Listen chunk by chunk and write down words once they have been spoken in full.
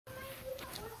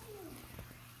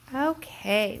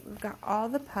Okay, we've got all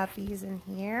the puppies in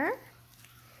here.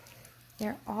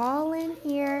 They're all in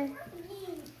here.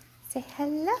 Say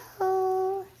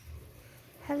hello.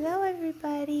 Hello,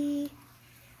 everybody.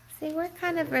 Say we're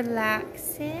kind of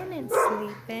relaxing and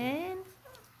sleeping.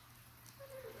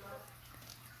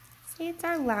 Say it's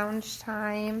our lounge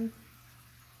time.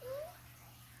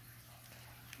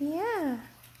 Yeah.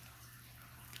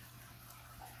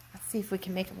 Let's see if we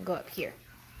can make them go up here.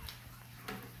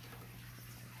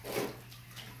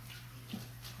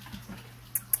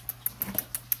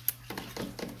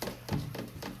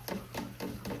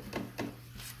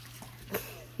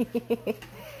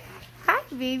 Hi,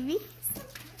 babies.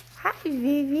 Hi,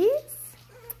 babies.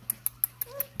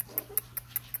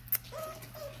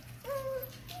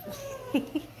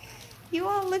 You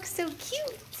all look so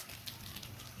cute.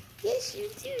 Yes, you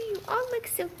do. You all look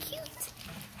so cute.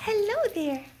 Hello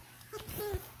there.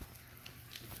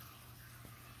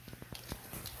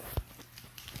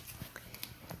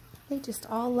 They just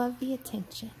all love the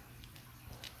attention.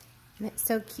 And it's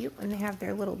so cute when they have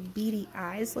their little beady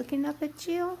eyes looking up at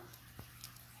you.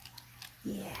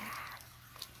 Yeah.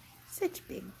 Such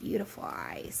big, beautiful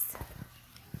eyes.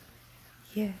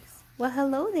 Yes. Well,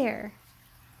 hello there.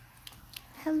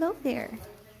 Hello there.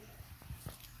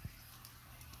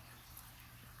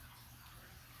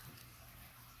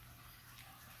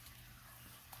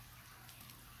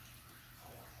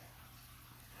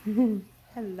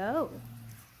 Hello.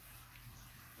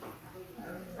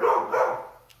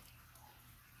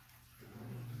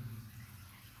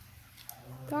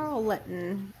 They're all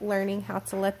learning how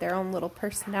to let their own little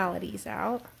personalities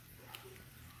out.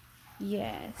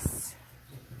 Yes.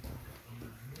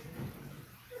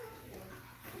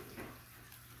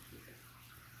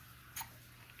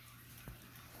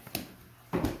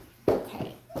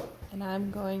 Okay. And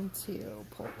I'm going to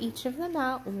pull each of them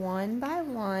out one by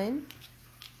one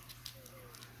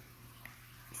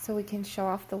so we can show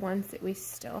off the ones that we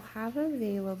still have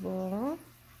available.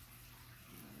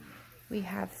 We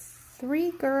have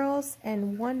 3 girls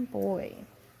and 1 boy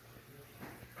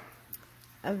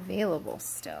available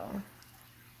still.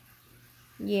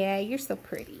 Yeah, you're so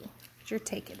pretty. But you're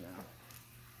taken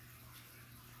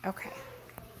though. Okay.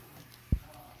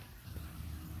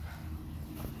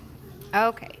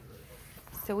 Okay.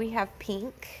 So we have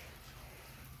Pink.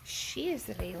 She is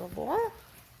available.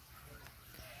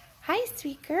 Hi,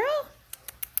 sweet girl.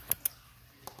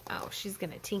 Oh, she's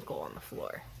gonna tinkle on the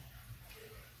floor.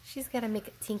 She's gotta make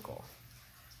it tinkle.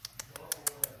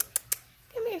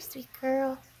 Come here, sweet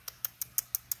girl.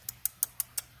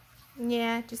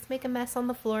 Yeah, just make a mess on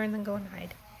the floor and then go and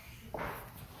hide.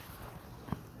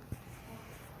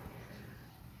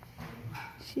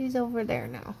 She's over there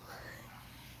now.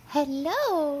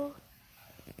 Hello.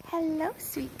 Hello,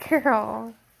 sweet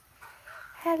girl.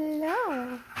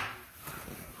 Hello.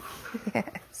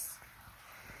 Yes.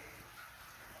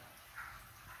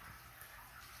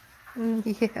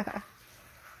 Yeah.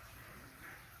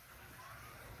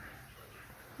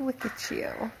 Look at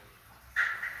you.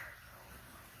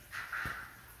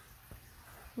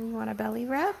 You want a belly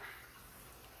rub?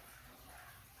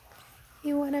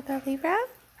 You want a belly rub?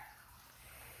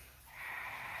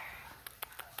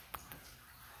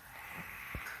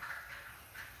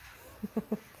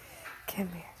 Come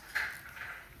here.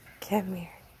 Come here.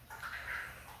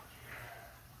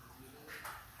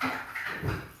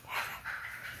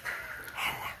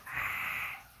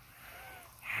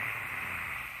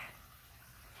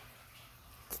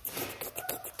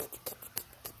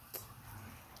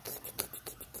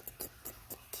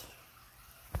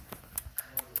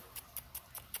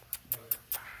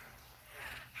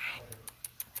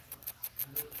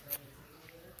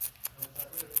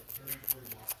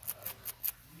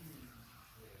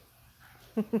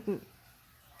 Do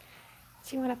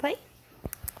you want to play?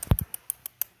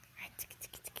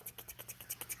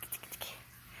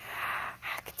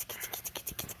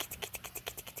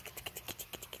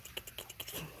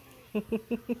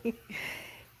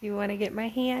 You want to get my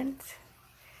hand?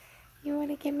 You want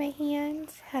to get my hand?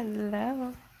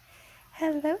 Hello.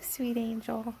 Hello, sweet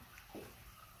angel.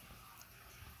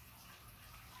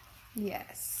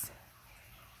 Yes.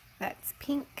 That's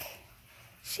Pink.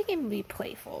 She can be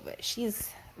playful, but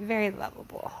she's very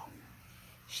lovable.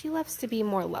 She loves to be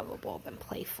more lovable than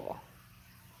playful.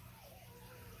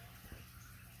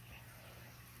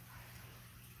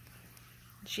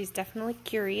 She's definitely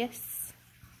curious.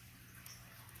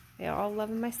 They all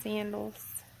love my sandals,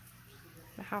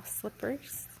 my house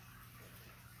slippers.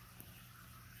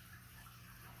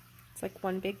 It's like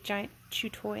one big giant chew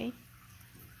toy.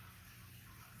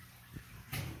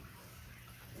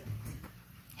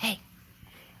 Hey,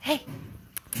 hey,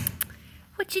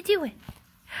 what What you doing?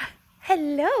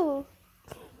 Hello.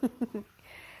 What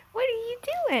are you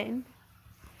doing?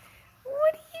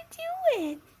 What are you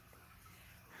doing?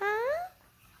 Huh?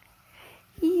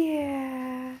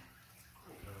 Yeah.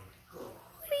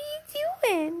 What are you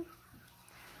doing?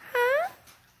 Huh?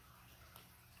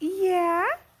 Yeah?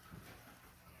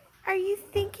 Are you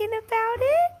thinking about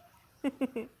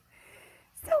it?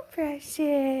 So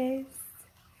precious.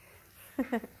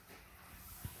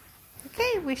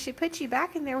 Okay, we should put you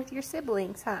back in there with your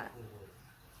siblings, huh?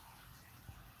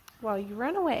 While you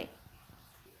run away.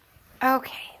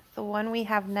 Okay, the one we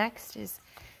have next is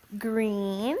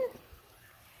Green.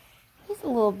 He's a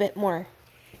little bit more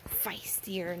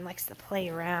feistier and likes to play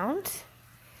around.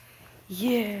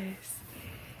 Yes.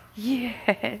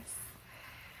 Yes.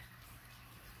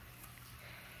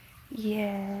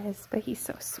 Yes, but he's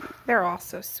so sweet. They're all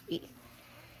so sweet.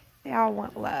 They all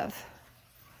want love.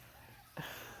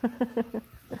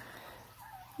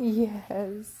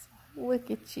 Yes. Look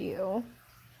at you.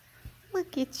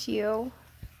 Look at you.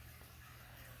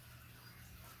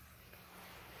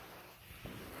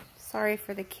 Sorry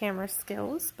for the camera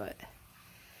skills, but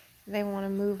they want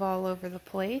to move all over the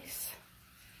place.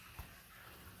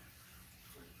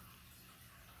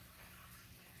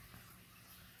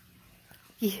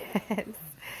 Yes.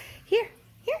 Here.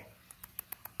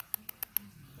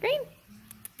 Green.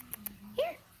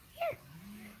 Here.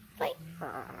 Play.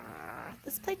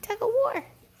 Let's play tug of war.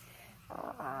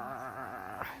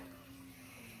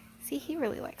 See, he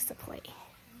really likes to play.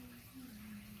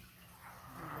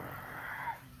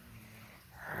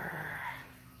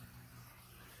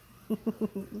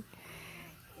 You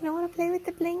don't want to play with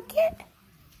the blanket?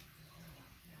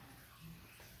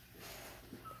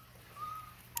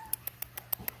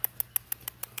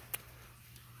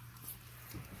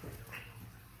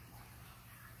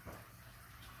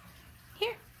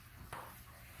 Here.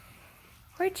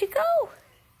 Where'd you go?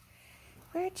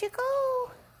 Where'd you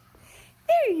go?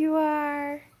 There you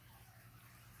are.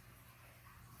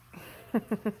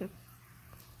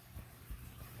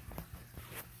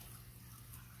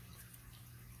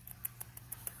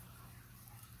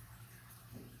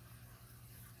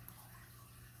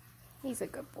 He's a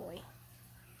good boy.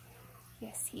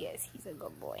 Yes, he is. He's a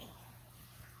good boy.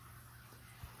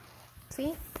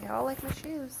 See? They all like my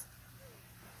shoes.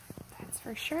 That's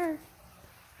for sure.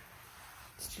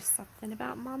 It's just something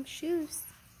about Mom's shoes.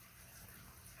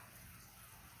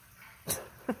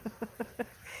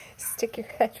 Stick your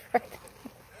head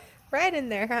right in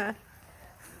there, huh?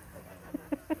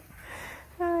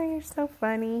 Oh, you're so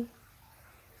funny.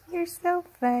 You're so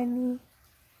funny.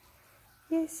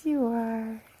 Yes, you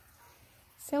are.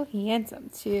 So handsome,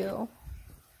 too.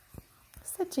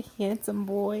 Such a handsome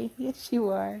boy. Yes, you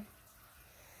are.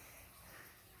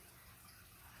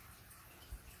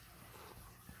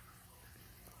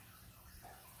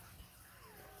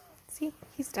 See,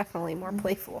 he's definitely more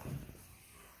playful.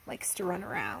 Likes to run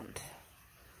around.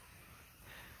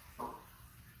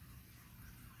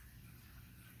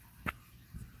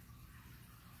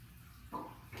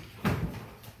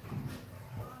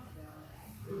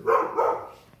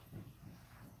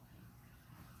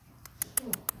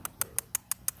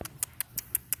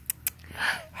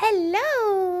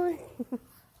 Hello!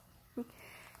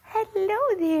 Hello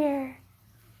there!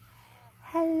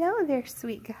 Hello there,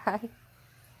 sweet guy.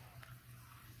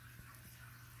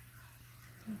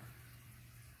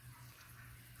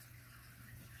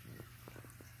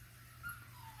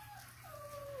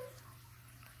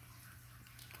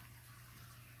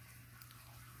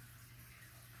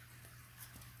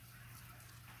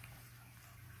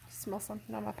 Smell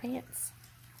something on my pants.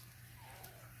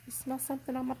 You smell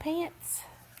something on my pants?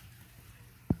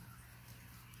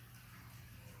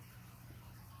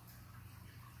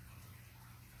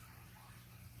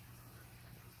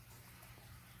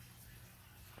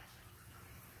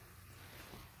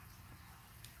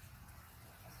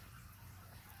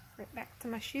 Right back to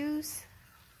my shoes.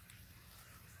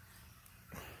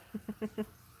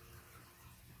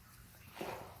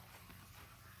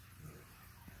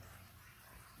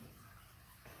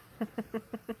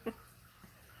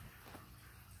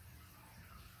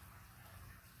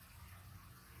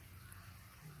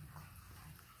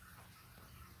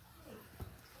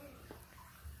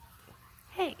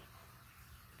 Hey.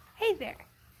 Hey there.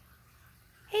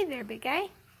 Hey there, big guy.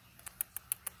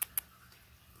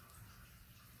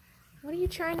 What are you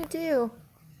trying to do?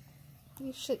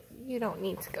 You don't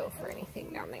need to go for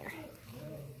anything down there.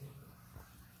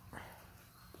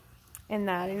 And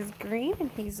that is Green,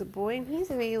 and he's a boy, and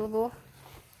he's available.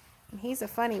 And he's a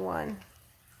funny one.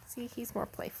 See, he's more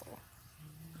playful.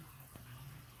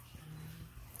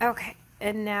 Okay,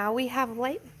 and now we have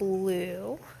light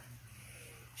blue.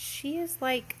 She is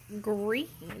like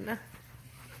green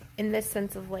in the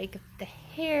sense of like the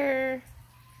hair,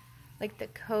 like the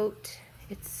coat,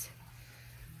 it's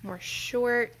more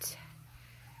short.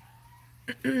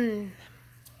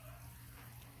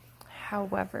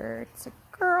 However, it's a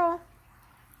girl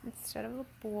instead of a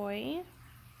boy.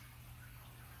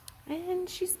 And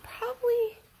she's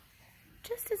probably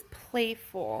just as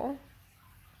playful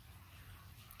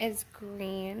as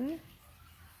Green.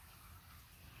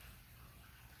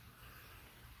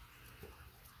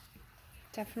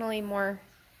 Definitely more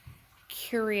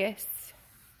curious.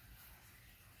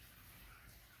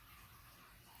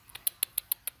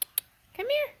 Come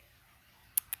here.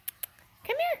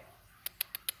 Come here.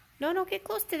 No, no, get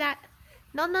close to that.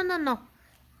 No, no, no, no.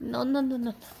 No, no, no, no,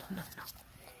 no, no, no, no.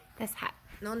 That's hot.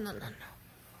 No, no, no, no.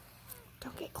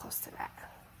 Don't get close to that.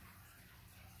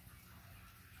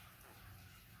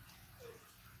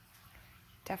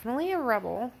 Definitely a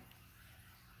rebel.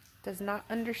 Does not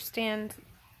understand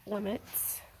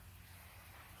limits.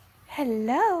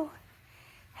 Hello.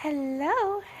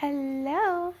 Hello.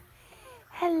 Hello.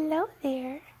 Hello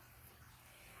there.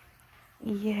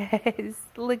 Yes,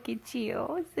 look at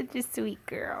you. Such a sweet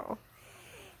girl.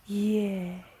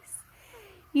 Yes.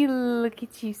 You look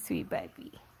at you, sweet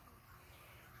baby.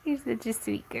 You're such a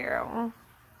sweet girl.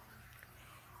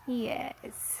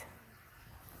 Yes.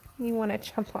 You want to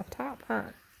jump on top, huh?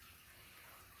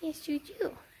 Yes, you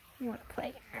do. You want to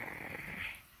play.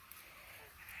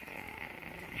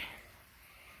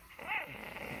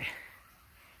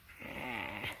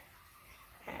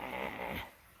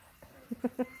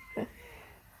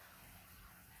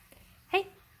 Hey.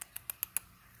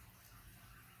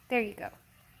 There you go.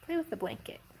 Play with the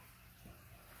blanket.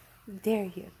 There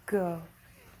you go.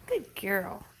 Good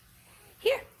girl.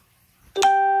 Here.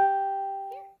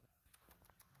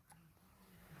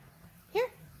 Here.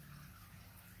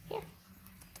 Here.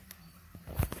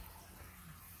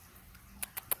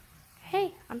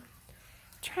 Hey, I'm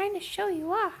trying to show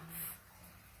you off.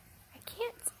 I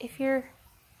can't if you're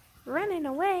running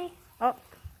away. Oh,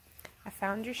 I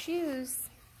found your shoes.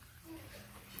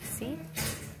 See?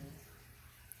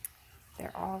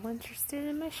 They're all interested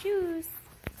in my shoes.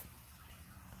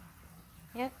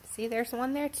 Yep, see, there's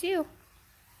one there too.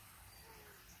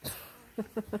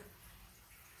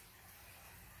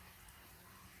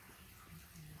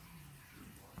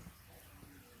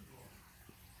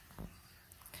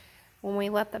 When we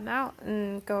let them out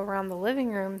and go around the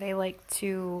living room, they like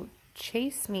to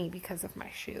chase me because of my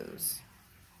shoes.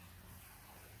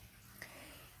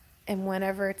 And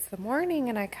whenever it's the morning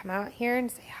and I come out here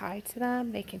and say hi to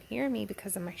them, they can hear me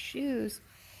because of my shoes.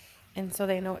 And so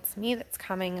they know it's me that's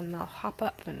coming, and they'll hop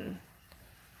up and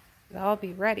they'll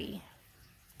be ready.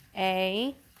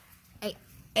 Hey, hey,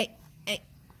 hey, hey.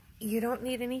 You don't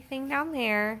need anything down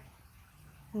there.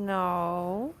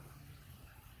 No.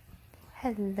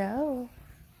 Hello.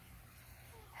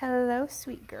 Hello,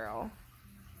 sweet girl.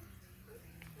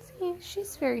 See,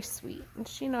 she's very sweet, and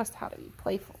she knows how to be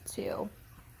playful too.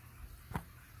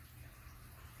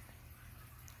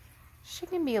 She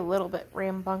can be a little bit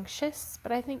rambunctious,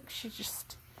 but I think she's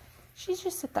just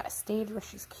at that stage where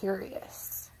she's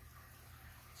curious.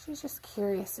 She's just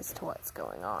curious as to what's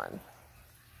going on.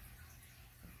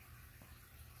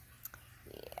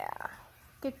 Yeah,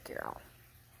 good girl.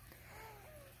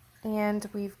 And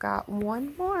we've got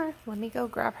one more. Let me go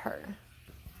grab her.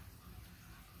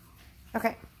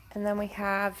 Okay, and then we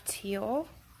have Teal.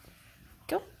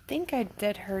 Don't think I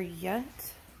did her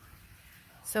yet.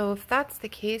 So if that's the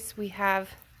case, we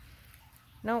have...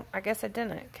 Nope, I guess I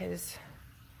didn't, because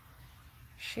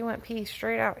she went pee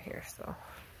straight out here, so...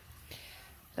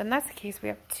 Then that's the case, we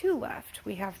have two left.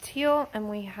 We have Teal and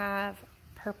we have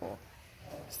Purple.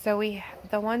 So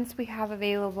the ones we have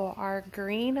available are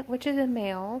Green, which is a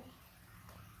male.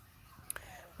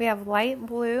 We have Light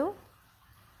Blue.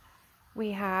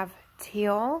 We have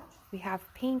Teal. We have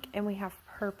Pink, and we have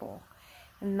Purple.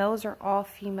 And those are all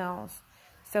females.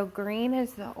 So Green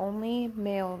is the only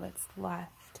male that's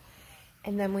left.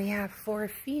 And then we have 4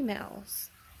 females.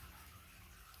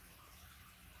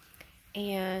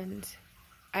 And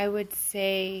I would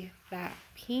say that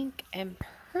Pink and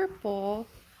Purple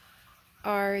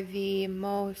are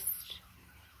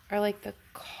like the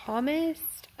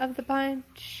calmest of the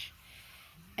bunch.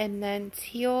 And then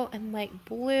Teal and Light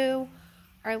Blue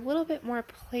are a little bit more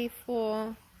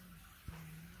playful.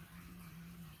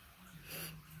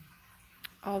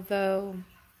 Although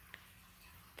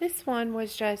this one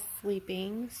was just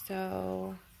sleeping,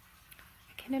 so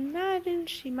I can imagine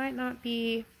she might not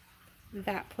be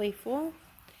that playful.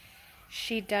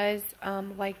 She does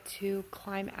like to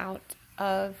climb out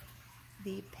of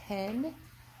the pen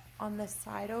on the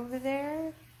side over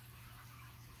there.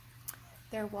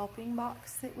 Their whelping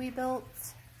box that we built.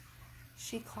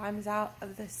 She climbs out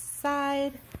of the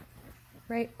side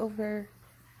right over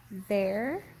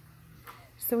there.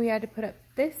 So we had to put up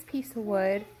this piece of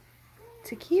wood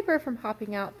to keep her from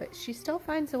hopping out, but she still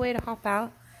finds a way to hop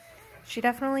out. She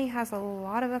definitely has a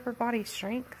lot of upper body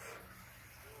strength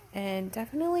and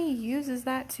definitely uses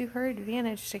that to her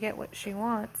advantage to get what she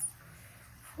wants,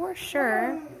 for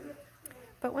sure.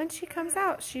 But when she comes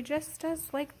out, she just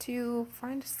does like to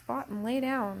find a spot and lay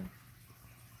down.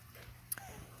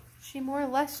 She more or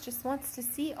less just wants to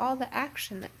see all the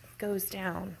action that goes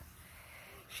down.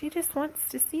 She just wants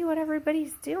to see what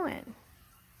everybody's doing.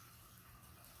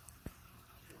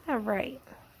 All right.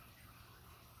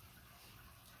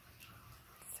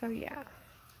 So yeah.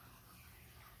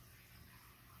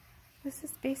 This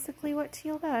is basically what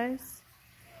Teal does.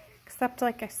 Except,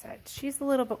 like I said, she's a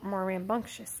little bit more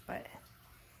rambunctious, but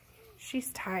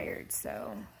she's tired,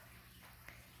 so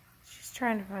she's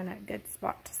trying to find a good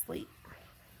spot to sleep.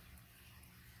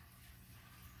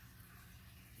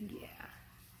 Yeah.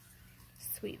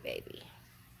 Sweet baby.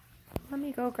 Let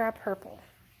me go grab Purple.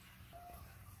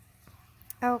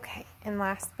 Okay, and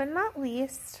last but not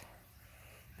least,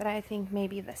 but I think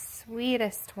maybe the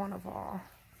sweetest one of all,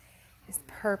 is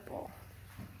Purple.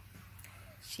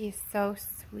 She's so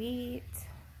sweet.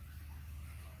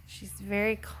 She's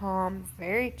very calm,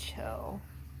 very chill.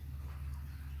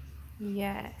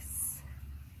 Yes.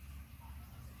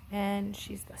 And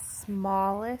she's the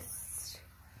smallest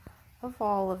of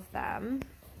all of them.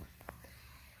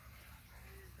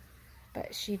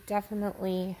 But she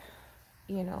definitely,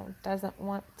 you know, doesn't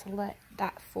want to let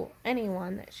that fool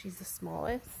anyone that she's the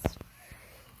smallest,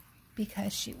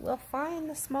 because she will find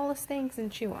the smallest things and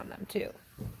chew on them too.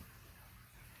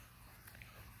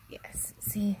 Yes,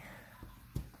 see,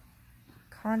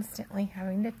 constantly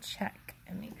having to check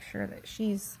and make sure that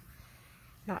she's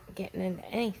not getting into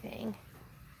anything.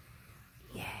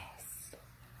 Yes.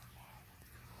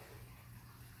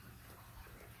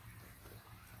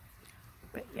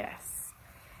 But yes,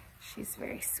 she's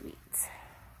very sweet.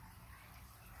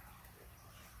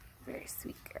 Very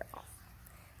sweet girl.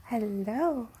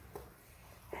 Hello.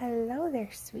 Hello there,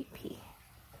 sweet pea.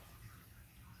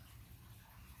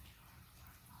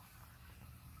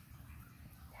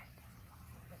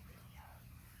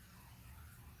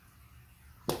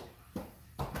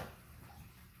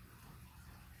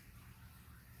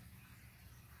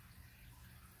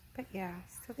 But yeah,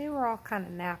 so they were all kind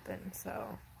of napping,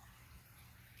 so.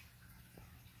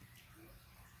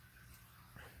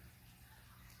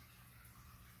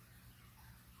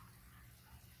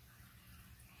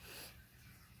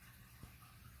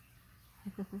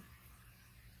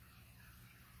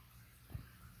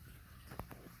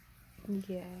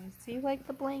 Yes, you like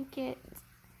the blanket?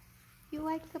 You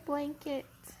like the blanket?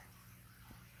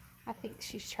 I think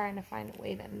she's trying to find a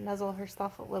way to nuzzle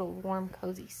herself a little warm,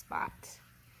 cozy spot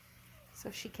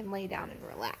so she can lay down and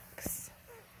relax.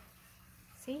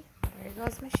 See? There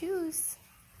goes my shoes.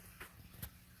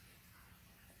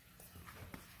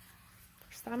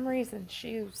 For some reason,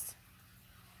 shoes.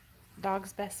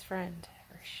 Dog's best friend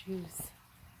are shoes.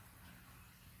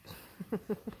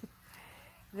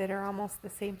 That are almost the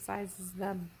same size as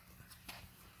them.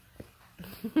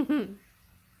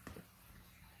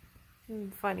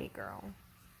 Funny girl.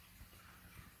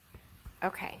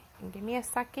 Okay, and give me a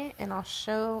second and I'll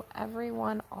show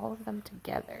everyone all of them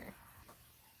together.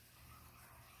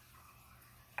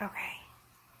 Okay,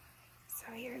 so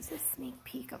here's a sneak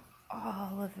peek of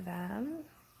all of them.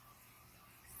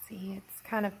 See, it's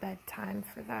kind of bedtime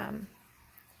for them.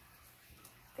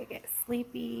 They get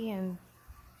sleepy and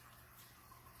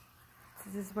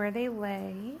this is where they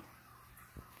lay.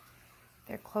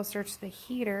 They're closer to the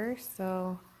heater,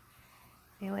 so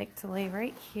they like to lay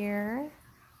right here.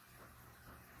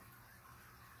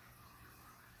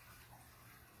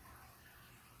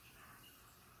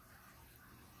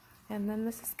 And then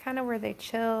this is kind of where they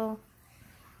chill.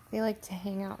 They like to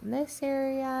hang out in this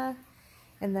area.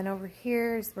 And then over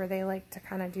here is where they like to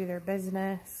kind of do their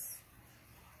business.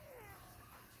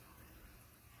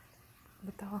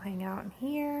 But they'll hang out in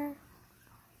here.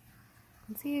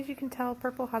 And see, as you can tell,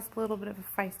 Purple has a little bit of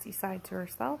a feisty side to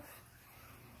herself.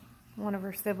 One of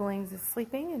her siblings is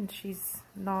sleeping and she's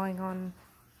gnawing on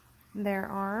their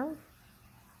arm.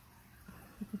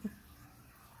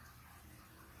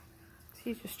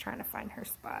 She's just trying to find her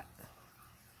spot.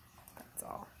 That's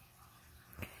all.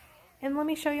 And let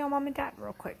me show y'all Mom and Dad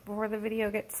real quick before the video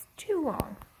gets too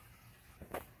long.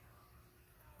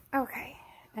 Okay,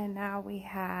 and now we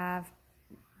have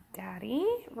Daddy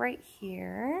right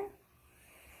here.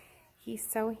 he's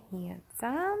so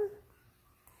handsome.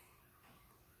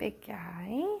 Big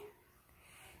guy.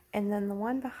 And then the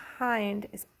one behind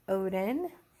is Odin,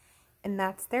 and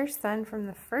that's their son from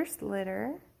the first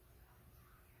litter.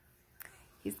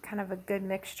 He's kind of a good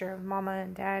mixture of mama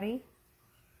and daddy.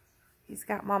 He's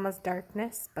got mama's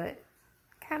darkness, but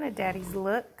kind of daddy's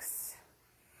looks.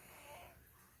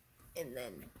 And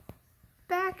then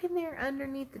back in there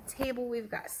underneath the table, we've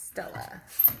got Stella,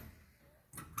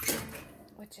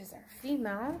 which is our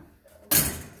female.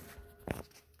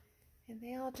 And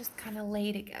they all just kind of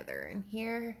lay together. And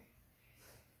here,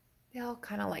 they all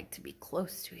kind of like to be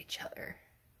close to each other.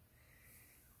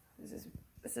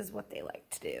 This is what they like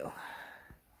to do.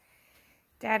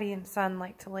 Daddy and son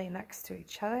like to lay next to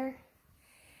each other.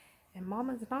 And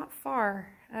Mama's not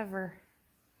far, ever.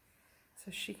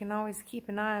 So she can always keep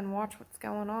an eye and watch what's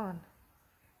going on.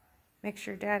 Make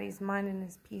sure Daddy's minding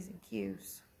his P's and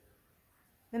Q's.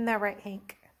 Isn't that right,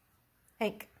 Hank?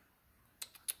 Hank.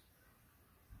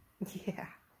 Yeah,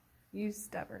 you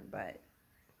stubborn butt.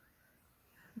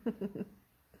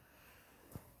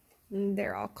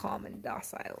 They're all calm and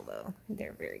docile, though.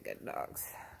 They're very good dogs.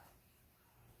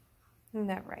 Isn't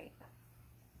that right?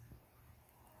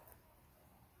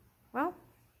 Well,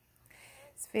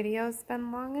 this video's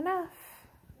been long enough,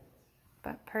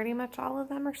 but pretty much all of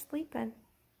them are sleeping.